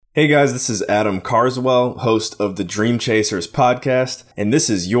Hey guys, this is Adam Carswell, host of the Dream Chasers podcast, and this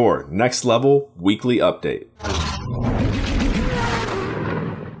is your Next Level Weekly Update.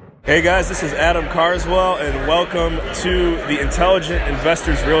 Hey guys, this is Adam Carswell, and welcome to the Intelligent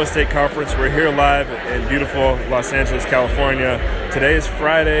Investors Real Estate Conference. We're here live in beautiful Los Angeles, California. Today is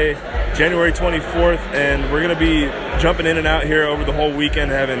Friday, January 24th, and we're going to be jumping in and out here over the whole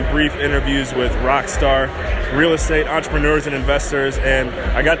weekend, having brief interviews with rock star real estate entrepreneurs and investors. And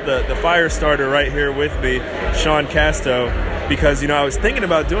I got the fire starter right here with me, Sean Casto, because, I was thinking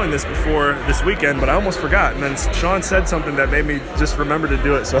about doing this before this weekend, but I almost forgot. And then Sean said something that made me just remember to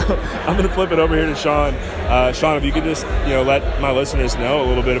do it. So I'm going to flip it over here to Sean. Sean, if you could just, let my listeners know a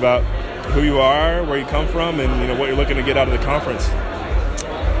little bit about who you are, where you come from, and, what you're looking to get out of the conference.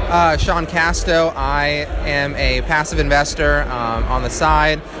 Sean Casto. I am a passive investor on the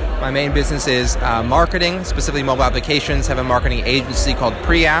side. My main business is marketing, specifically mobile applications. I have a marketing agency called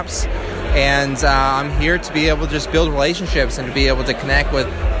Preapps. And I'm here to be able to just build relationships and to be able to connect with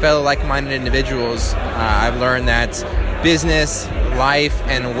fellow like-minded individuals. I've learned that business, life,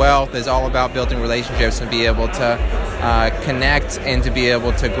 and wealth is all about building relationships and be able to connect and to be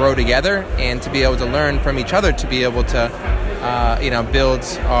able to grow together and to be able to learn from each other to be able to build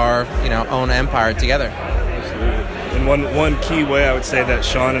our own empire together. Absolutely. And one key way I would say that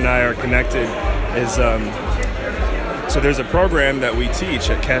Sean and I are connected is so there's a program that we teach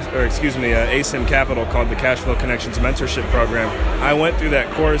at ASIM Capital called the Cash Flow Connections Mentorship Program. I went through that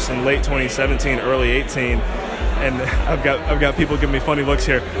course in late 2017, early 18. And I've got people giving me funny looks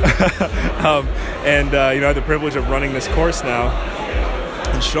here. I have the privilege of running this course now.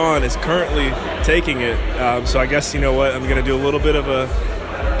 And Sean is currently taking it. So I guess, I'm going to do a little bit of a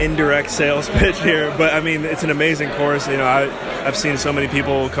indirect sales pitch here. But, it's an amazing course. I've seen so many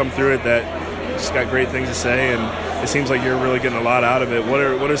people come through it that just got great things to say. And it seems like you're really getting a lot out of it. What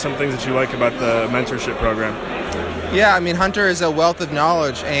are some things that you like about the mentorship program? Yeah, Hunter is a wealth of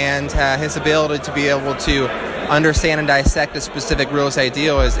knowledge, and his ability to be able to understand and dissect a specific real estate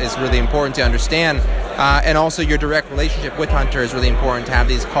deal is really important to understand. And also your direct relationship with Hunter is really important to have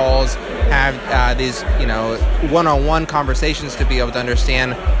these calls, have these one-on-one conversations to be able to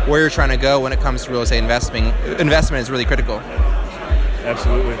understand where you're trying to go when it comes to real estate investment. Investment is really critical.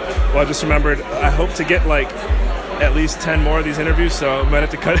 Absolutely. Well, I just remembered, I hope to get at least 10 more of these interviews, so I might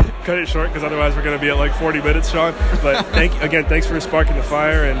have to cut it short because otherwise we're going to be at 40 minutes, Sean. But thanks for sparking the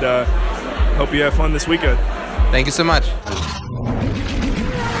fire, and hope you have fun this weekend. Thank you so much.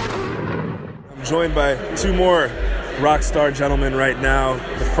 I'm joined by two more rock star gentlemen right now.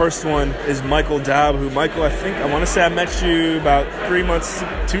 The first one is Michael Daub, who, Michael, I want to say I met you about 3 months ago.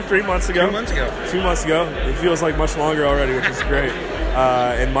 2 months ago. 2 months ago. It feels like much longer already, which is great.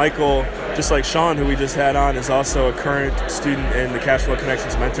 And Michael, just like Sean, who we just had on, is also a current student in the Cash Flow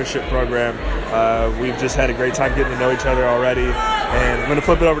Connections Mentorship Program. We've just had a great time getting to know each other already. And I'm going to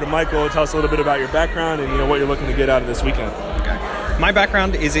flip it over to Michael. Tell us a little bit about your background and what you're looking to get out of this weekend. Okay. My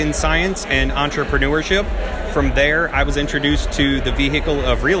background is in science and entrepreneurship. From there, I was introduced to the vehicle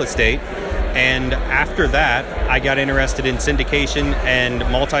of real estate. And after that, I got interested in syndication and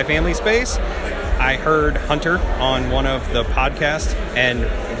multifamily space. I heard Hunter on one of the podcasts and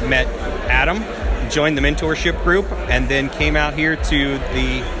met Adam, joined the mentorship group, and then came out here to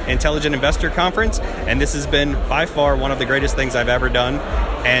the Intelligent Investor Conference. And this has been by far one of the greatest things I've ever done.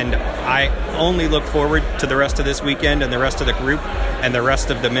 And I only look forward to the rest of this weekend and the rest of the group and the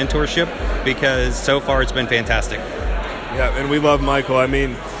rest of the mentorship because so far it's been fantastic. Yeah, and we love Michael.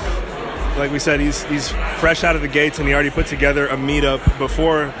 Like we said, he's fresh out of the gates, and he already put together a meetup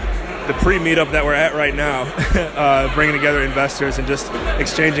before the pre-meetup that we're at right now, bringing together investors and just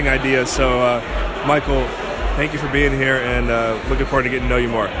exchanging ideas. So, Michael, thank you for being here, and looking forward to getting to know you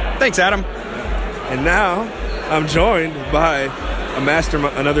more. Thanks, Adam. And now I'm joined by a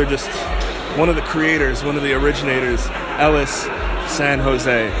mastermind, one of the creators, one of the originators, Ellis San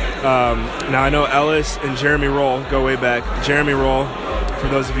Jose. Now, I know Ellis and Jeremy Roll go way back. Jeremy Roll, for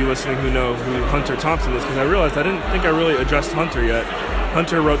those of you listening who know who Hunter Thompson is, because I realized I didn't think I really addressed Hunter yet.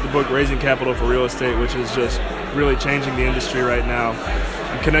 Hunter wrote the book Raising Capital for Real Estate, which is just really changing the industry right now.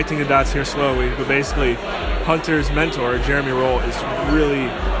 I'm connecting the dots here slowly, but basically Hunter's mentor, Jeremy Roll, is really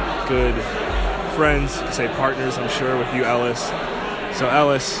good friends, say partners, I'm sure, with you, Ellis. So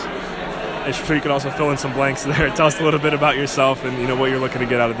Ellis, I'm sure you could also fill in some blanks there. Tell us a little bit about yourself and what you're looking to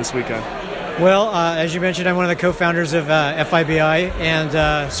get out of this weekend. Well, as you mentioned, I'm one of the co-founders of FIBI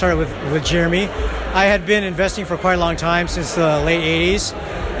and started with Jeremy. I had been investing for quite a long time, since the late 80s,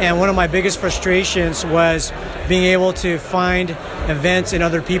 and one of my biggest frustrations was being able to find events and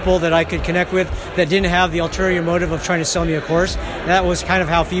other people that I could connect with that didn't have the ulterior motive of trying to sell me a course. And that was kind of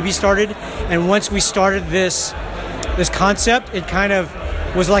how Phoebe started. And once we started this concept, it kind of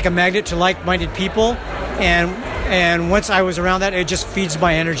was like a magnet to like-minded people. And once I was around that, it just feeds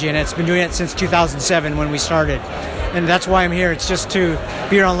my energy, and it's been doing it since 2007 when we started. And that's why I'm here. It's just to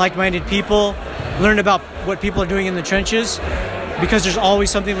be around like-minded people, learn about what people are doing in the trenches, because there's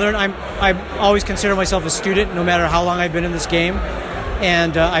always something to learn. I always consider myself a student, no matter how long I've been in this game,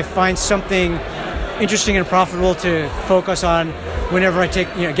 and I find something interesting and profitable to focus on whenever I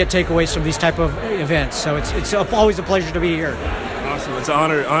get takeaways from these type of events. So it's always a pleasure to be here. Awesome. It's an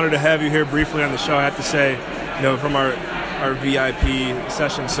honor to have you here briefly on the show. I have to say, from our VIP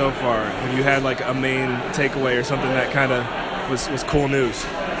session so far, have you had like a main takeaway or something that kind of was cool news?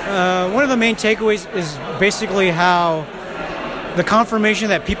 One of the main takeaways is basically how the confirmation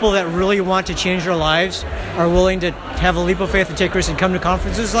that people that really want to change their lives are willing to have a leap of faith and take risks and come to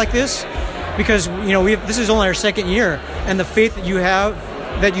conferences like this, because this is only our second year, and the faith that you have,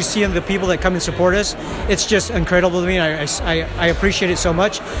 that you see in the people that come and support us, it's just incredible to me. I appreciate it so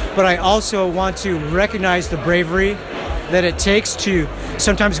much, but I also want to recognize the bravery that it takes to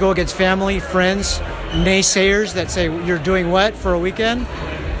sometimes go against family, friends, naysayers that say you're doing what for a weekend,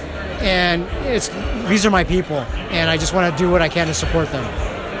 and these are my people, and I just want to do what I can to support them.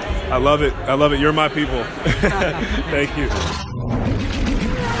 I love it. You're my people. Thank you.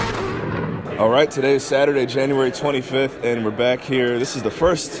 All right, today is Saturday, January 25th, and we're back here. This is the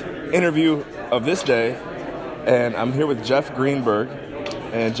first interview of this day, and I'm here with Jeff Greenberg.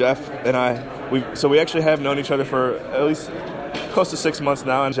 And Jeff and we actually have known each other for at least close to 6 months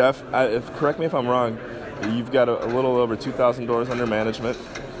now. And Jeff, correct me if I'm wrong, you've got a little over $2,000 under management,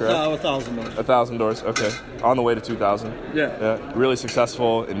 correct? $1,000. $1,000, okay. On the way to 2,000. Yeah. Really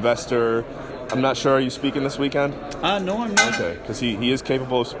successful investor. I'm not sure. Are you speaking this weekend? No, I'm not. Okay, because he is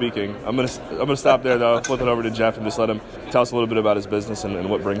capable of speaking. I'm gonna stop there though. Flip it over to Jeff and just let him tell us a little bit about his business and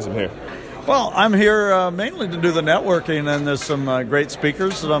what brings him here. Well, I'm here mainly to do the networking, and there's some great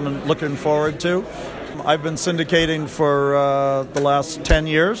speakers that I'm looking forward to. I've been syndicating for the last 10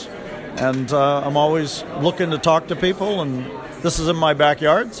 years, and I'm always looking to talk to people, and this is in my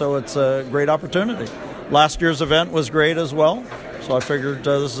backyard, so it's a great opportunity. Last year's event was great as well. So I figured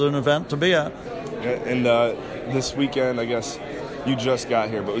this is an event to be at. And this weekend, I guess, you just got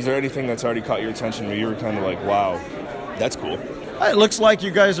here, but was there anything that's already caught your attention where you were kind of like, wow, that's cool? It looks like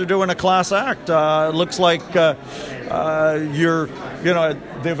you guys are doing a class act. It looks like the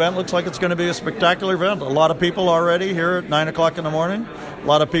event looks like it's going to be a spectacular event. A lot of people already here at 9 o'clock in the morning. A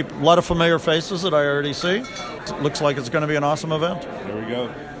lot of people, a lot of familiar faces that I already see. It looks like it's going to be an awesome event. There we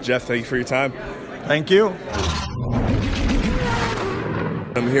go. Jeff, thank you for your time. Thank you.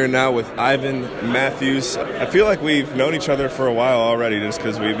 I'm here now with Ivan Matthews. I feel like we've known each other for a while already just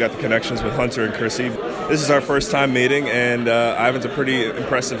because we've got the connections with Hunter and Chrissy. This is our first time meeting, and Ivan's a pretty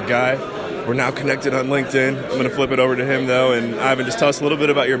impressive guy. We're now connected on LinkedIn. I'm going to flip it over to him, though. And Ivan, just tell us a little bit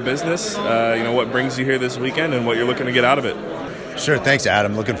about your business, what brings you here this weekend and what you're looking to get out of it. Sure. Thanks,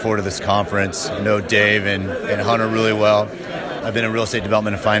 Adam. Looking forward to this conference. I know Dave and Hunter really well. I've been in real estate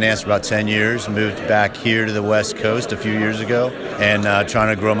development and finance for about 10 years, moved back here to the West Coast a few years ago, and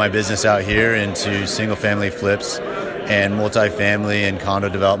trying to grow my business out here into single-family flips and multifamily and condo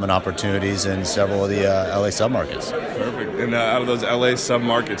development opportunities in several of the LA submarkets. Perfect. And out of those LA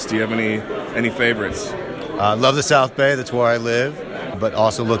submarkets, do you have any favorites? Love the South Bay. That's where I live, but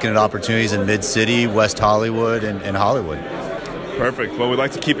also looking at opportunities in Mid-City, West Hollywood, and Hollywood. Perfect. Well, we'd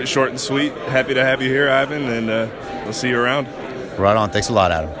like to keep it short and sweet. Happy to have you here, Ivan, and we'll see you around. Right on. Thanks a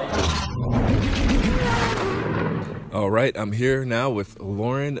lot, Adam. All right, I'm here now with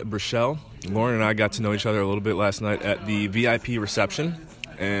Lauren Burchell. Lauren and I got to know each other a little bit last night at the VIP reception,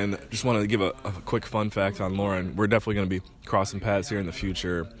 and just wanted to give a quick fun fact on Lauren. We're definitely going to be crossing paths here in the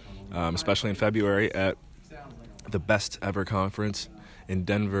future, especially in February at the Best Ever Conference in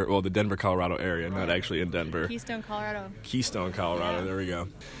Denver, the Denver, Colorado area, not actually in Denver. Keystone, Colorado. Yeah. There we go.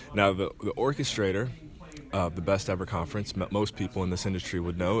 Now, the orchestrator of the Best Ever Conference, most people in this industry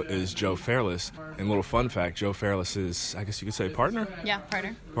would know, is Joe Fairless. And a little fun fact, Joe Fairless is, I guess you could say, partner? Yeah,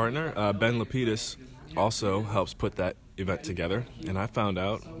 partner. Ben Lapidus also helps put that event together. And I found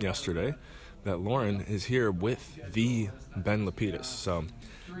out yesterday that Lauren is here with the Ben Lapidus. So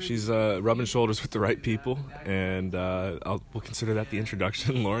she's rubbing shoulders with the right people, and we'll consider that the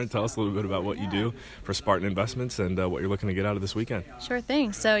introduction. Lauren, tell us a little bit about what you do for Spartan Investments and what you're looking to get out of this weekend. Sure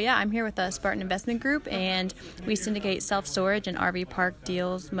thing. So yeah, I'm here with the Spartan Investment Group, and we syndicate self-storage and RV park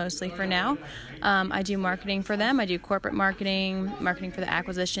deals mostly for now. I do marketing for them. I do corporate marketing for the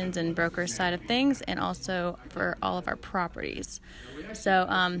acquisitions and broker side of things, and also for all of our properties. So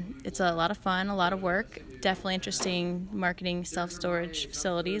it's a lot of fun, a lot of work. Definitely interesting marketing self-storage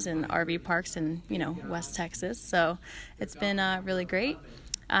facilities and RV parks in, West Texas. So it's been really great.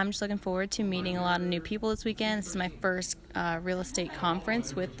 I'm just looking forward to meeting a lot of new people this weekend. This is my first real estate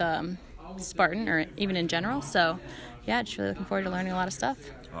conference with Spartan, or even in general. So yeah, just really looking forward to learning a lot of stuff.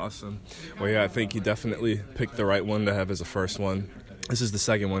 Awesome. Well, yeah, I think you definitely picked the right one to have as a first one. This is the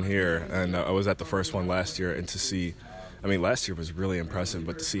second one here, and I was at the first one last year, and to see, last year was really impressive,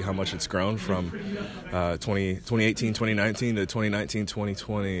 but to see how much it's grown from 2018, 2019 to 2019,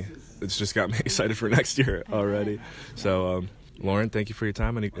 2020, it's just got me excited for next year already. So, Lauren, thank you for your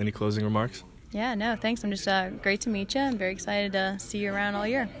time. Any closing remarks? Yeah, no, thanks. I'm just great to meet you. I'm very exciid to see you around all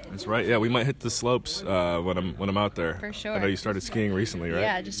year. That's right. Yeah, we might hit the slopes when I'm out there. For sure. I know you started skiing recently, right?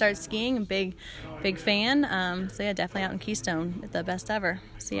 Yeah, I just started skiing. I'm a big fan. So yeah, definitely out in Keystone. The best ever.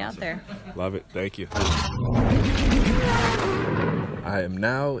 See you out there. Love it. Thank you. I am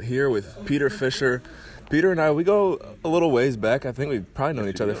now here with Peter Fisher. Peter and I, we go a little ways back. I think we've probably known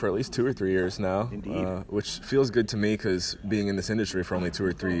each other for at least 2 or 3 years now. Indeed. Which feels good to me because being in this industry for only 2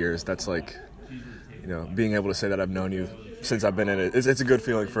 or 3 years, that's like, being able to say that I've known you since I've been in it, it's a good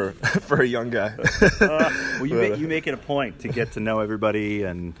feeling for a young guy. Well, you make it a point to get to know everybody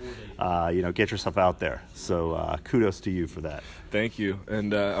and, get yourself out there. So kudos to you for that. Thank you.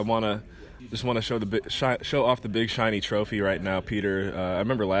 And I want to show off the big shiny trophy right now, Peter. I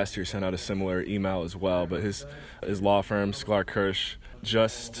remember last year sent out a similar email as well, but his law firm, Sklar Kirsch,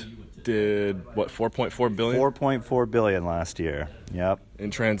 just did, 4.4 billion? 4.4 billion last year. Yep.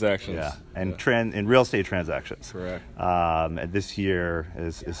 In transactions. Yeah, and in real estate transactions. Correct. And this year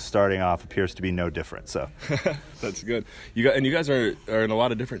is starting off, appears to be no different. So that's good. You guys are in a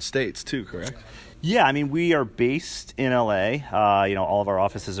lot of different states too, correct? Yeah, we are based in LA. All of our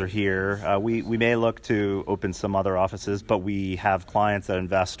offices are here. We may look to open some other offices, but we have clients that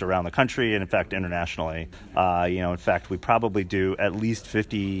invest around the country and, in fact, internationally. In fact, we probably do at least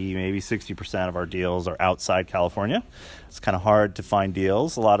 50, maybe 60% of our deals are outside California. It's kind of hard to find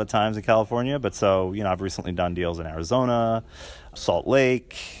deals a lot of times in California, but so, I've recently done deals in Arizona, Salt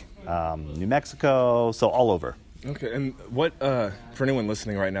Lake, New Mexico, so all over. Okay, and what, for anyone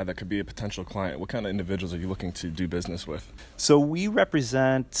listening right now that could be a potential client, what kind of individuals are you looking to do business with? So we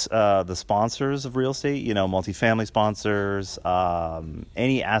represent the sponsors of real estate, multifamily sponsors,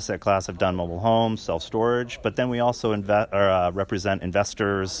 any asset class. I've done mobile homes, self-storage, but then we also represent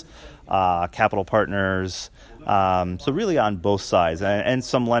investors, capital partners, so really on both sides, and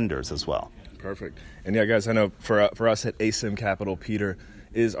some lenders as well. Perfect. And yeah, guys, I know for us at ASIM Capital, Peter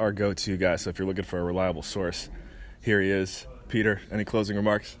is our go-to guy, so if you're looking for a reliable source, here he is. Peter, any closing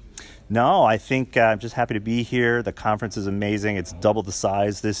remarks? No, I think I'm just happy to be here. The conference is amazing. It's double the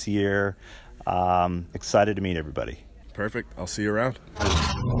size this year. Excited to meet everybody. Perfect. I'll see you around.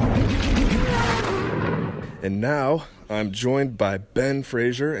 And now I'm joined by Ben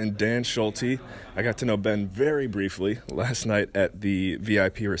Frazier and Dan Schulte. I got to know Ben very briefly last night at the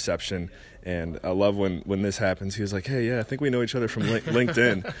VIP reception. And I love when this happens. He was like, hey, yeah, I think we know each other from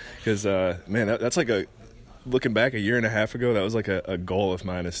LinkedIn. Because, that's like looking back a year and a half ago, that was like a goal of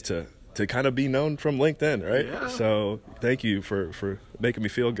mine, is to kind of be known from LinkedIn, right? Yeah. So thank you for making me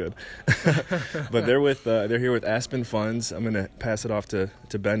feel good. But they're here with Aspen Funds. I'm going to pass it off to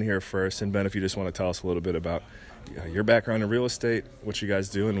Ben here first. And Ben, if you just want to tell us a little bit about your background in real estate, what you guys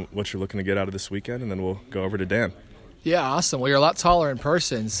do, and what you're looking to get out of this weekend, and then we'll go over to Dan. Yeah, awesome. Well, you're a lot taller in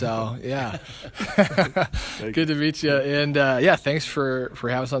person, so yeah. Good to meet you. And thanks for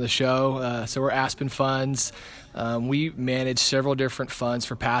having us on the show. So we're Aspen Funds. We manage several different funds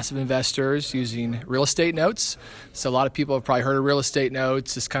for passive investors using real estate notes. So a lot of people have probably heard of real estate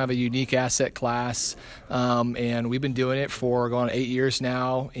notes. It's kind of a unique asset class. And we've been doing it for going on 8 years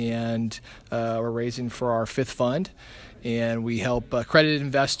now, and we're raising for our 5th fund. And we help accredited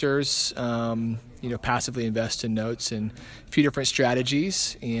investors passively invest in notes and a few different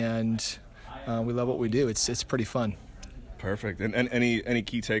strategies, and we love what we do. It's pretty fun. Perfect. And any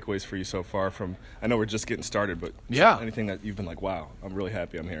key takeaways for you so far from, I know we're just getting started, but yeah, anything that you've been like, wow, I'm really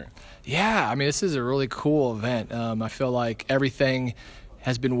happy I'm here? Yeah, this is a really cool event. I feel like everything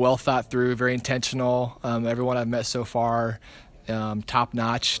has been well thought through, very intentional. Everyone I've met so far, top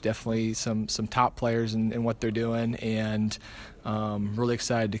notch. Definitely some top players in what they're doing, and really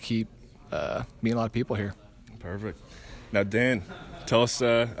excited to keep meeting a lot of people here. Perfect. Now, Dan, tell us,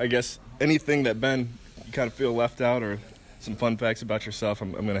 I guess, anything that Ben, you kind of feel left out, or some fun facts about yourself.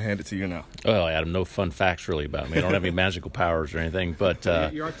 I'm going to hand it to you now. Well, Adam, no fun facts really about me. I don't have any magical powers or anything, but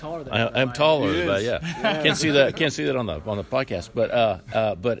you are taller than I'm taller, but yeah. Can't see that on the podcast.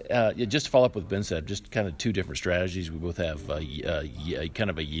 But just to follow up what Ben said, just kind of two different strategies. We both have kind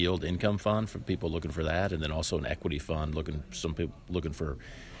of a yield income fund for people looking for that, and then also an equity fund some people looking for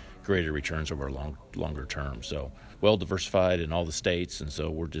greater returns over a longer term. So well diversified in all the states, and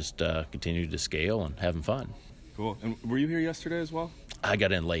so we're just continuing to scale and having fun. Cool. And were you here yesterday as well? I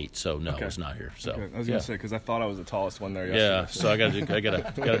got in late, so no, I was not here. So okay. I was gonna say, because I thought I was the tallest one there yesterday. Yeah, so I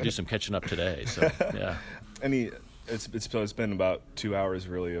gotta do some catching up today. So yeah. It's been about 2 hours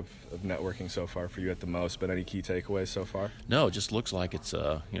really of networking so far for you at the most. But any key takeaways so far? No, it just looks like it's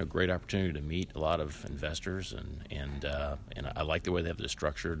a great opportunity to meet a lot of investors, and I like the way they have this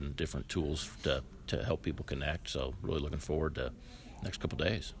structured and different tools to help people connect. So really looking forward to the next couple of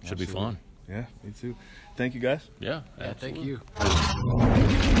days. Should be fun. Yeah, me too. Thank you, guys. Yeah, thank you.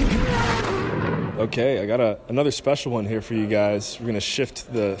 Okay, I got another special one here for you guys. We're going to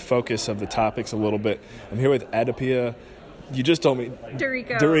shift the focus of the topics a little bit. I'm here with Adipia. You just told me.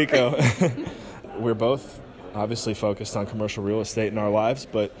 Dorico. We're both obviously focused on commercial real estate in our lives,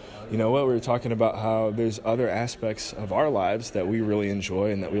 but you know what? We were talking about how there's other aspects of our lives that we really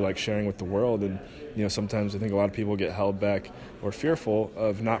enjoy and that we like sharing with the world. And sometimes I think a lot of people get held back or fearful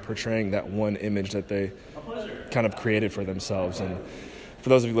of not portraying that one image that they kind of created for themselves. And for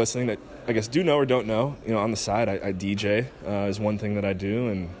those of you listening that I guess do know or don't know, on the side, I DJ is one thing that I do,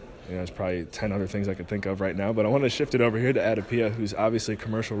 and there's probably 10 other things I could think of right now, but I want to shift it over here to Adipia, who's obviously a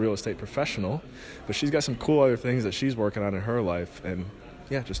commercial real estate professional, but she's got some cool other things that she's working on in her life, and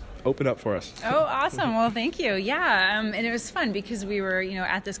yeah, just open up for us. Oh, awesome. Well, thank you. Yeah. And it was fun because we were,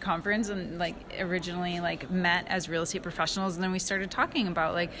 at this conference and originally met as real estate professionals. And then we started talking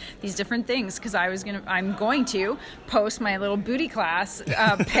about these different things because I'm going to post my little booty class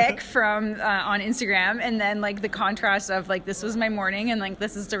pic from on Instagram. And then the contrast of this was my morning and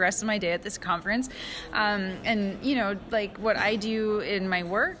this is the rest of my day at this conference. And what I do in my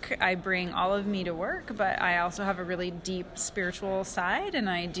work, I bring all of me to work, but I also have a really deep spiritual side, and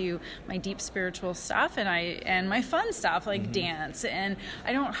I do my deep spiritual stuff and my fun stuff dance, and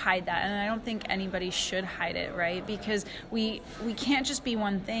I don't hide that, and I don't think anybody should hide it, right? Because we can't just be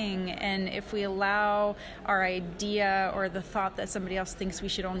one thing, and if we allow our idea or the thought that somebody else thinks we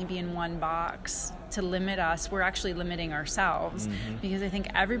should only be in one box to limit us, we're actually limiting ourselves. Because I think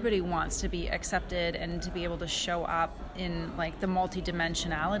everybody wants to be accepted and to be able to show up in the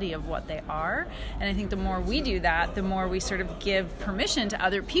multidimensionality of what they are. And I think the more we do that, the more we sort of give permission to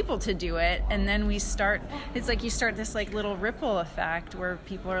other people to do it. And then we start, it's you start this little ripple effect where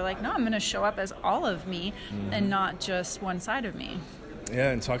people are no, I'm going to show up as all of me and not just one side of me.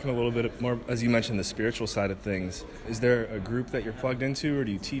 Yeah, and talking a little bit more, as you mentioned, the spiritual side of things, is there a group that you're plugged into, or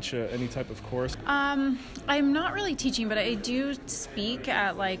do you teach any type of course? I'm not really teaching, but I do speak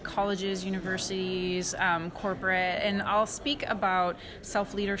at colleges, universities, corporate, and I'll speak about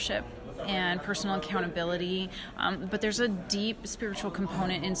self-leadership and personal accountability, but there's a deep spiritual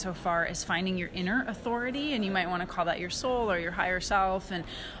component insofar as finding your inner authority, and you might want to call that your soul or your higher self, and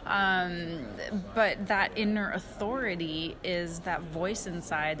but that inner authority is that voice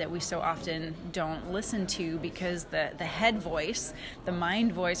inside that we so often don't listen to because the head voice, the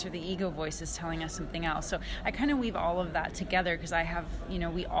mind voice, or the ego voice is telling us something else. So I kind of weave all of that together because I have,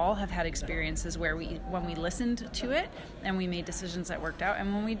 we all have had experiences where when we listened to it and we made decisions that worked out,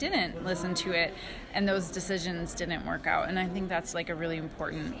 and when we didn't listen to it and those decisions didn't work out. And I think that's a really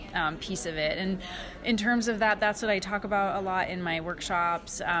important piece of it. And in terms of that, that's what I talk about a lot in my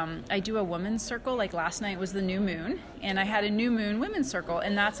workshops. I do a women's circle. Last night was the new moon, and I had a new moon women's circle,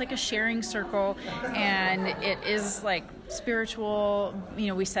 and that's a sharing circle, and it is spiritual.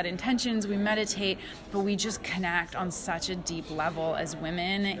 We set intentions, we meditate, but we just connect on such a deep level as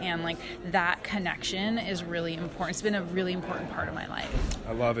women, and that connection is really important. It's been a really important part of my life.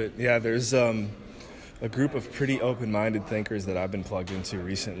 I love it. Yeah, there's a group of pretty open-minded thinkers that I've been plugged into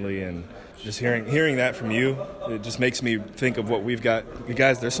recently, and just hearing that from you, it just makes me think of what we've got. You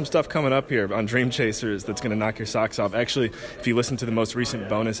guys, there's some stuff coming up here on Dream Chasers that's going to knock your socks off. Actually, if you listen to the most recent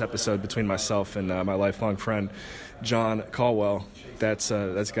bonus episode between myself and my lifelong friend, John Caldwell, that's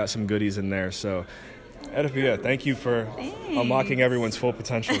got some goodies in there. So, Adipia, thank you for unlocking everyone's full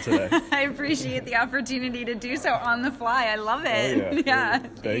potential today. I appreciate the opportunity to do so on the fly. I love it. Oh, yeah. Yeah.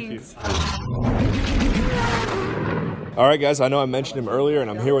 Thank you. All right, guys, I know I mentioned him earlier,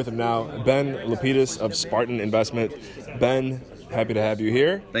 and I'm here with him now, Ben Lapidus of Spartan Investment. Ben, happy to have you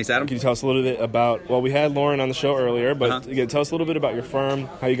here. Thanks, Adam. Can you tell us a little bit about, well, we had Lauren on the show earlier, but again, tell us a little bit about your firm,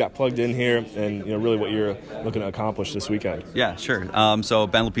 how you got plugged in here, and really what you're looking to accomplish this weekend. Yeah, sure. So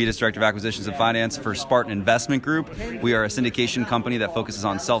Ben Lapidus, Director of Acquisitions and Finance for Spartan Investment Group. We are a syndication company that focuses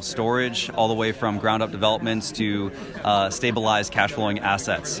on self-storage, all the way from ground-up developments to stabilized cash-flowing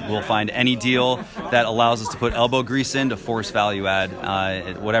assets. We'll find any deal that allows us to put elbow grease in to force value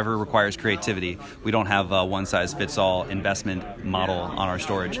add, whatever requires creativity. We don't have a one-size-fits-all investment model on our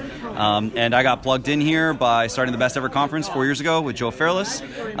storage. And I got plugged in here by starting the Best Ever Conference 4 years ago with Joe Fairless,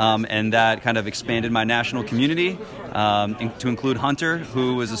 and that kind of expanded my national community to include Hunter,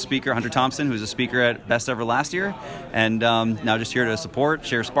 who was a speaker, Hunter Thompson, who was a speaker at Best Ever last year, and now just here to support,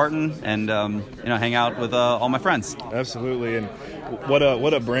 share Spartan, and hang out with all my friends. Absolutely, and what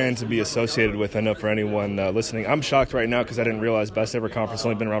a brand to be associated with. I know for anyone listening, I'm shocked right now because I didn't realize Best Ever Conference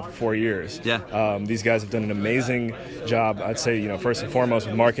only been around for 4 years. Yeah. These guys have done an amazing job, I'd say, first and foremost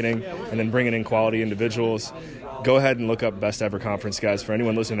with marketing, and then bringing in quality individuals. Go ahead and look up Best Ever Conference, guys, for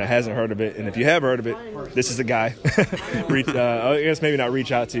anyone listening that hasn't heard of it. And if you have heard of it, this is the guy. I guess maybe not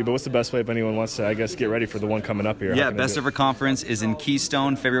reach out to you, but what's the best way if anyone wants to, get ready for the one coming up here? Yeah, Best Ever Conference is in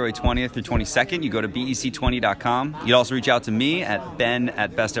Keystone, February 20th through 22nd. You go to bec20.com. You can also reach out to me at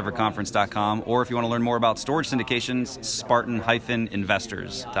ben@besteverconference.com, or if you want to learn more about storage syndications,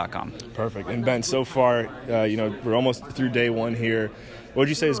 spartan-investors.com. Perfect. And Ben, so far, we're almost through day one here. What would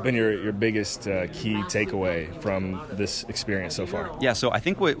you say has been your biggest key takeaway from this experience so far? Yeah, so I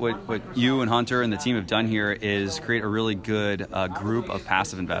think what you and Hunter and the team have done here is create a really good group of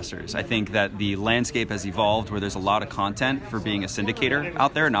passive investors. I think that the landscape has evolved where there's a lot of content for being a syndicator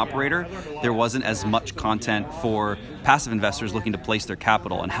out there, an operator. There wasn't as much content for passive investors looking to place their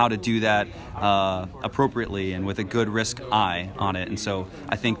capital and how to do that appropriately and with a good risk eye on it. And so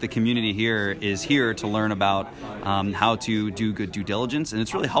I think the community here is here to learn about how to do good due diligence. And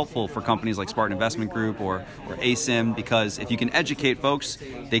it's really helpful for companies like Spartan Investment Group or ASIM, because if you can educate folks,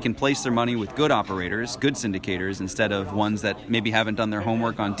 they can place their money with good operators, good syndicators, instead of ones that maybe haven't done their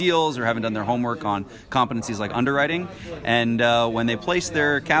homework on deals or haven't done their homework on competencies like underwriting. And when they place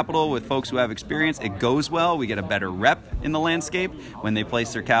their capital with folks who have experience, it goes well. We get a better rep in the landscape. When they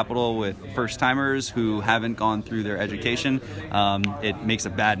place their capital with first-timers who haven't gone through their education, it makes a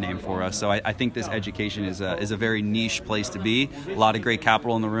bad name for us. So I think this education is a very niche place to be. A lot of great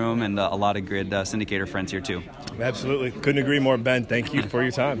capital in the room and a lot of good syndicator friends here too. Absolutely. Couldn't agree more, Ben. Thank you for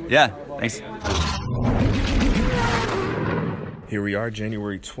your time. Yeah, thanks. Here we are,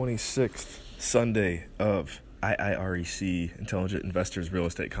 January 26th, Sunday of IIREC, Intelligent Investors Real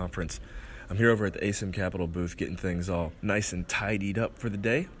Estate Conference. I'm here over at the ASIM Capital booth getting things all nice and tidied up for the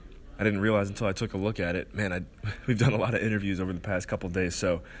day. I didn't realize until I took a look at it. Man, we've done a lot of interviews over the past couple of days,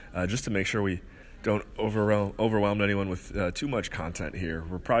 so just to make sure we don't overwhelm anyone with too much content here.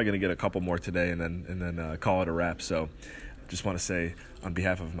 We're probably going to get a couple more today and then call it a wrap. So just want to say on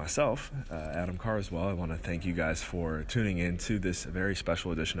behalf of myself, Adam Carswell, I want to thank you guys for tuning in to this very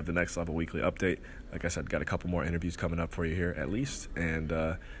special edition of the Next Level Weekly Update. Like I said, got a couple more interviews coming up for you here at least. And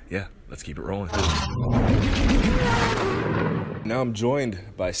let's keep it rolling. Now I'm joined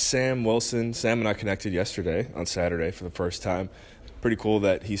by Sam Wilson. Sam and I connected yesterday on Saturday for the first time. Pretty cool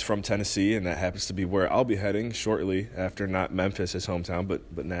that he's from Tennessee, and that happens to be where I'll be heading shortly after, not Memphis, his hometown,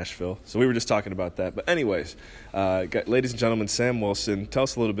 but Nashville. So we were just talking about that. But anyways, ladies and gentlemen, Sam Wilson, tell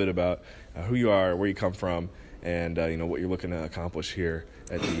us a little bit about who you are, where you come from, and what you're looking to accomplish here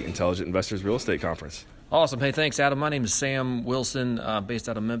at the Intelligent Investors Real Estate Conference. Awesome. Hey, thanks, Adam. My name is Sam Wilson, based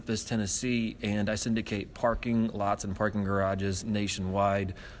out of Memphis, Tennessee, and I syndicate parking lots and parking garages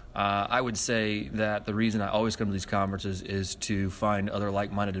nationwide. I would say that the reason I always come to these conferences is to find other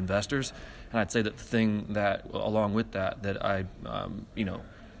like-minded investors, and I'd say that the thing that, along with that I,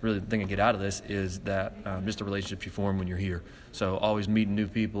 really the thing I get out of this is that just the relationships you form when you're here. So always meeting new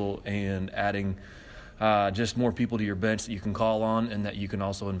people and adding just more people to your bench that you can call on and that you can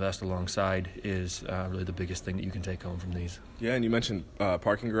also invest alongside is really the biggest thing that you can take home from these. Yeah, and you mentioned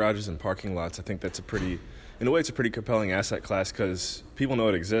parking garages and parking lots. I think that's in a way, it's a pretty compelling asset class because people know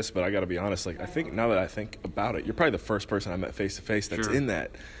it exists, but I got to be honest, I think now that I think about it, you're probably the first person I met face-to-face that's in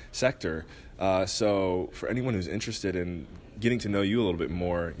that sector. So for anyone who's interested in getting to know you a little bit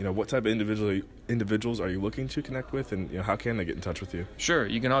more, what type of individuals are you looking to connect with, and how can they get in touch with you? Sure.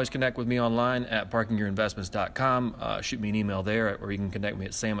 You can always connect with me online at parkingyourinvestments.com. Shoot me an email there, or you can connect me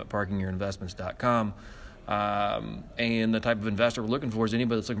at sam@parkingyourinvestments.com. And the type of investor we're looking for is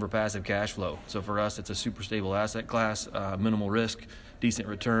anybody that's looking for passive cash flow. So for us, it's a super stable asset class, minimal risk, decent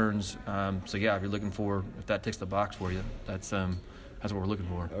returns. So yeah, if that ticks the box for you, that's what we're looking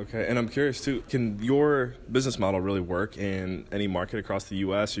for. Okay, and I'm curious too, can your business model really work in any market across the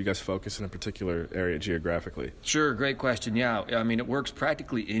U.S., or you guys focus in a particular area geographically? Sure, great question. Yeah, I mean, it works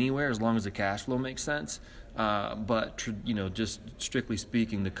practically anywhere as long as the cash flow makes sense. But just strictly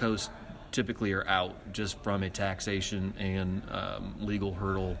speaking, the coasts typically are out just from a taxation and legal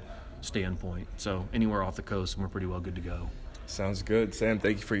hurdle standpoint. So anywhere off the coast, we're pretty well good to go. Sounds good. Sam,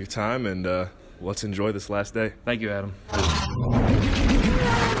 thank you for your time, and let's enjoy this last day. Thank you, Adam.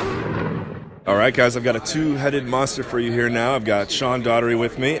 All right, guys, I've got a two-headed monster for you here now. I've got Sean Daugherty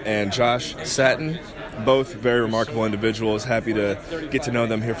with me and Josh Satin, both very remarkable individuals. Happy to get to know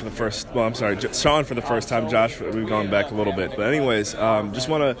them here for the first, Sean for the first time. Josh, we've gone back a little bit. But anyways, just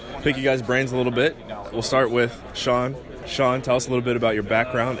want to pick you guys' brains a little bit. We'll start with Sean. Sean, tell us a little bit about your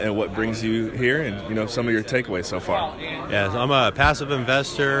background and what brings you here, and some of your takeaways so far. Yeah, so I'm a passive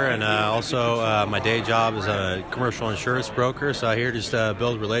investor, and also my day job is a commercial insurance broker. So I'm here just to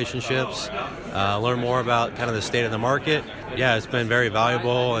build relationships, learn more about kind of the state of the market. Yeah, it's been very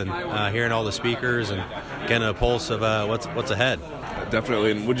valuable, and hearing all the speakers and getting a pulse of what's ahead.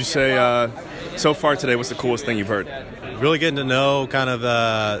 Definitely. And would you say so far today, what's the coolest thing you've heard? Really getting to know kind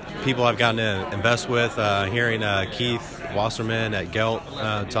of people I've gotten to invest with, hearing Keith Wasserman at Gelt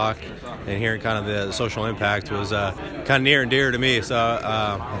talk, and hearing kind of the social impact was kind of near and dear to me. So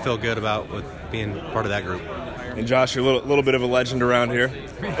I feel good about being part of that group. And Josh, you're a little bit of a legend around here.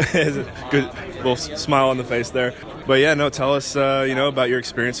 Good little smile on the face there. But yeah, no, tell us about your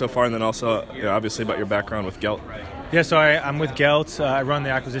experience so far, and then also obviously about your background with Gelt. Yeah, so I'm with Gelt. I run the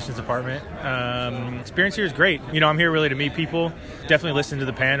acquisitions department. Experience here is great. I'm here really to meet people, definitely listen to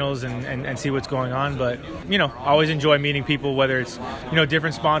the panels and see what's going on. But, always enjoy meeting people, whether it's,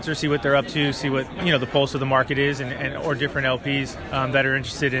 different sponsors, see what they're up to, see what, the pulse of the market is, or different LPs that are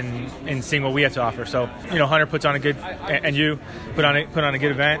interested in seeing what we have to offer. So, Hunter puts on a good, and you put on a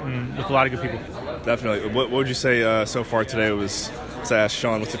good event and with a lot of good people. Definitely. What would you say so far today was, to ask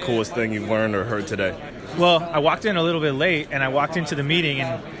Sean, what's the coolest thing you've learned or heard today? Well, I walked in a little bit late, and I walked into the meeting,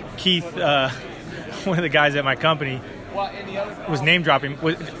 and Keith, one of the guys at my company, was name dropping.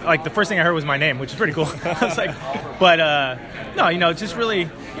 Like, the first thing I heard was my name, which is pretty cool. I was like, but no, just really,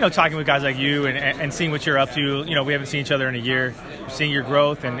 talking with guys like you and seeing what you're up to. We haven't seen each other in a year. Seeing your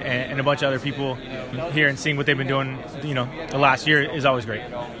growth and a bunch of other people here and seeing what they've been doing, the last year is always great.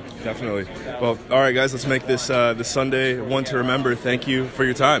 Definitely. Well, all right, guys, let's make this Sunday one to remember. Thank you for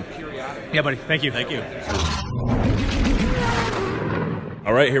your time. Yeah, buddy. Thank you. Thank you.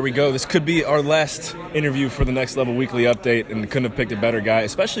 All right, here we go. This could be our last interview for the Next Level Weekly Update, and couldn't have picked a better guy,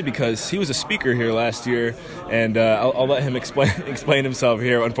 especially because he was a speaker here last year, and I'll let him explain himself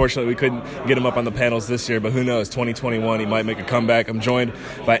here. Unfortunately, we couldn't get him up on the panels this year, but who knows, 2021, he might make a comeback. I'm joined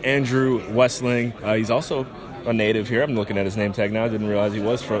by Andrew Westling. He's also a native here. I'm looking at his name tag now. I didn't realize he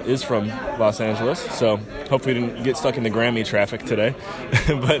is from Los Angeles. So hopefully he didn't get stuck in the Grammy traffic today.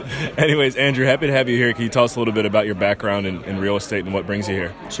 But anyways, Andrew, happy to have you here. Can you tell us a little bit about your background in real estate and what brings you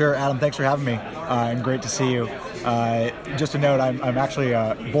here? Sure, Adam. Thanks for having me, and great to see you. Just a note, I'm actually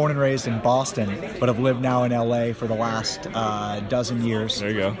born and raised in Boston, but have lived now in LA for the last dozen years.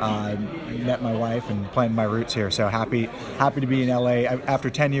 There you go. Met my wife and planted my roots here, so happy to be in LA. After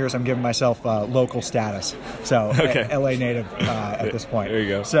 10 years, I'm giving myself local status, so okay. LA native at this point. There you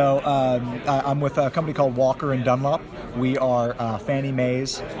go. So I'm with a company called Walker & Dunlop. We are Fannie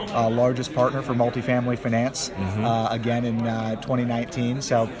Mae's largest partner for multifamily finance, again in 2019.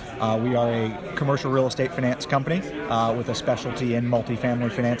 So we are a commercial real estate finance company with a specialty in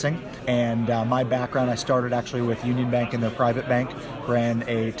multifamily financing. And my background, I started actually with Union Bank in their private bank, ran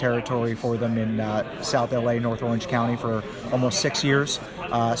a territory for them in South LA, North Orange County for almost 6 years.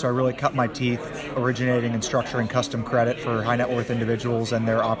 So I really cut my teeth originating and structuring custom credit for high net worth individuals and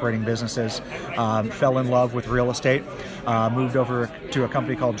their operating businesses. Fell in love with real estate. Moved over to a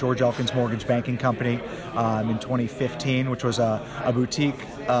company called George Elkins Mortgage Banking Company in 2015, which was a boutique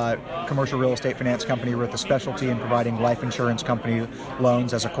commercial real estate finance company with a specialty in providing life insurance company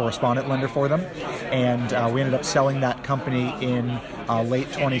loans as a correspondent lender for them. And we ended up selling that company in late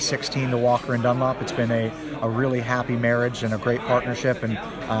 2016 to Walker & Dunlop. It's been a really happy marriage and a great partnership, and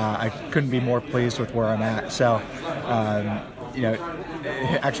I couldn't be more pleased with where I'm at. So,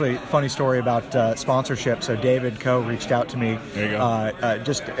 actually, funny story about sponsorship. So David Coe reached out to me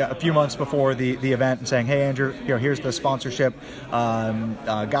just a few months before the event and saying, "Hey, Andrew, here's the sponsorship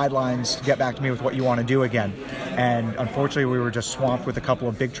guidelines. Get back to me with what you want to do again." and unfortunately we were just swamped with a couple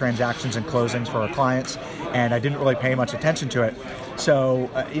of big transactions and closings for our clients, and I didn't really pay much attention to it. So,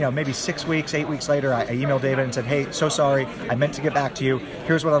 maybe 6 weeks, 8 weeks later, I emailed David and said, hey, so sorry, I meant to get back to you.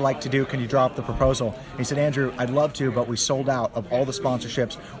 Here's what I'd like to do. Can you drop the proposal? And he said, Andrew, I'd love to, but we sold out of all the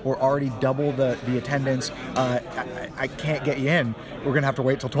sponsorships. We're already double the attendance. I can't get you in. We're going to have to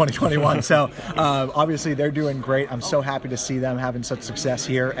wait till 2021. So, obviously, they're doing great. I'm so happy to see them having such success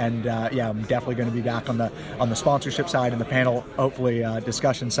here. And, I'm definitely going to be back on the sponsorship side and the panel, hopefully,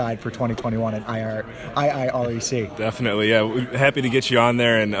 discussion side for 2021 at IIREC. Definitely, yeah. We're happy to get you on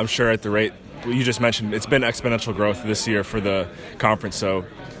there, and I'm sure at the rate you just mentioned, it's been exponential growth this year for the conference, so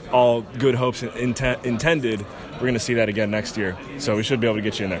all good hopes intended, we're going to see that again next year. So we should be able to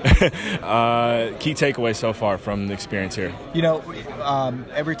get you in there. Key takeaway so far from the experience here?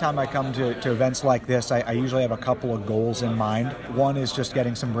 Every time I come to events like this, I usually have a couple of goals in mind. One is just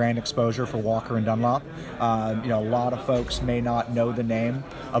getting some brand exposure for Walker & Dunlop. A lot of folks may not know the name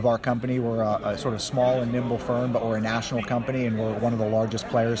of our company. We're a sort of small and nimble firm, but we're a national company, and we're one of the largest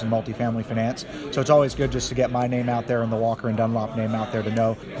players in multifamily finance. So it's always good just to get my name out there and the Walker & Dunlop name out there to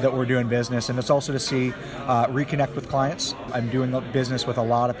know that we're doing business. And it's also to see reconnect with clients. I'm doing business with a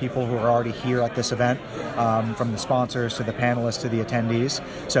lot of people who are already here at this event, from the sponsors to the panelists to the attendees.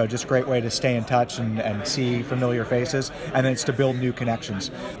 So just a great way to stay in touch and see familiar faces. And then it's to build new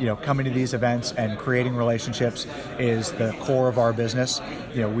connections. Coming to these events and creating relationships is the core of our business.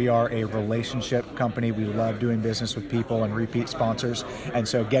 We are a relationship company. We love doing business with people and repeat sponsors. And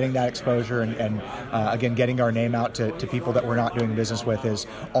so getting that exposure and again, getting our name out to people that we're not doing business with is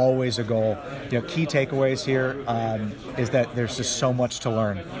always a goal. Key takeaways here is that there's just so much to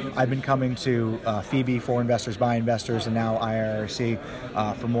learn. I've been coming to Phoebe, For Investors, By Investors, and now IIREC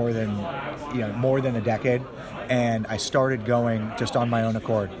for more than a decade, and I started going just on my own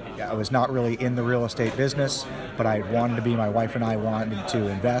accord. I was not really in the real estate business, but I wanted to be. My wife and I wanted to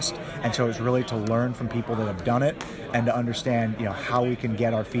invest, and so it was really to learn from people that have done it and to understand, how we can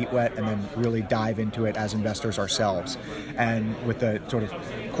get our feet wet and then really dive into it as investors ourselves. And with the sort of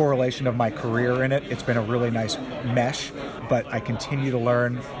correlation of my career in it, it's been a really nice mesh. But I continue to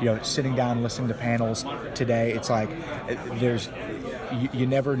learn. Sitting down and listening to panels today, it's like you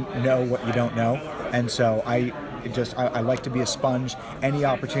never know what you don't know, and so I like to be a sponge. Any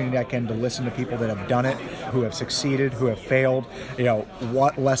opportunity I can to listen to people that have done it, who have succeeded, who have failed,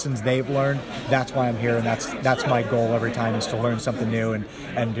 what lessons they've learned. That's why I'm here, and that's my goal every time, is to learn something new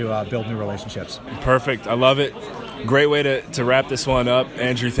and to build new relationships. Perfect. I love it. Great way to wrap this one up.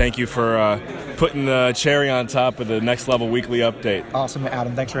 Andrew, thank you for putting the cherry on top of the Next Level Weekly Update. Awesome,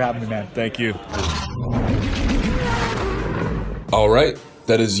 Adam. Thanks for having me, man. Thank you. All right.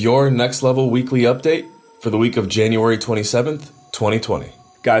 That is your Next Level Weekly Update for the week of January 27th, 2020.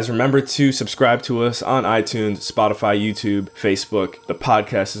 Guys, remember to subscribe to us on iTunes, Spotify, YouTube, Facebook. The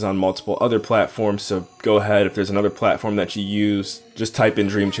podcast is on multiple other platforms, so go ahead. If there's another platform that you use, just type in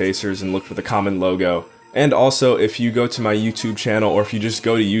Dream Chasers and look for the common logo. And also, if you go to my YouTube channel, or if you just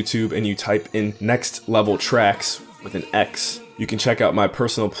go to YouTube and you type in Next Level Tracks with an X, you can check out my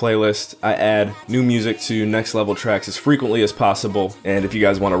personal playlist. I add new music to Next Level Tracks as frequently as possible. And if you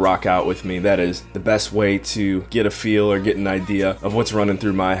guys want to rock out with me, that is the best way to get a feel or get an idea of what's running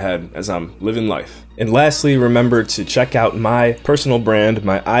through my head as I'm living life. And lastly, remember to check out my personal brand,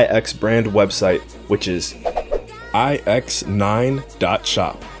 my IX brand website, which is ix9.shop.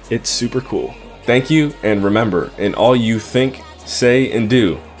 It's super cool. Thank you, and remember, in all you think, say, and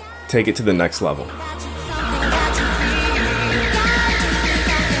do, take it to the next level.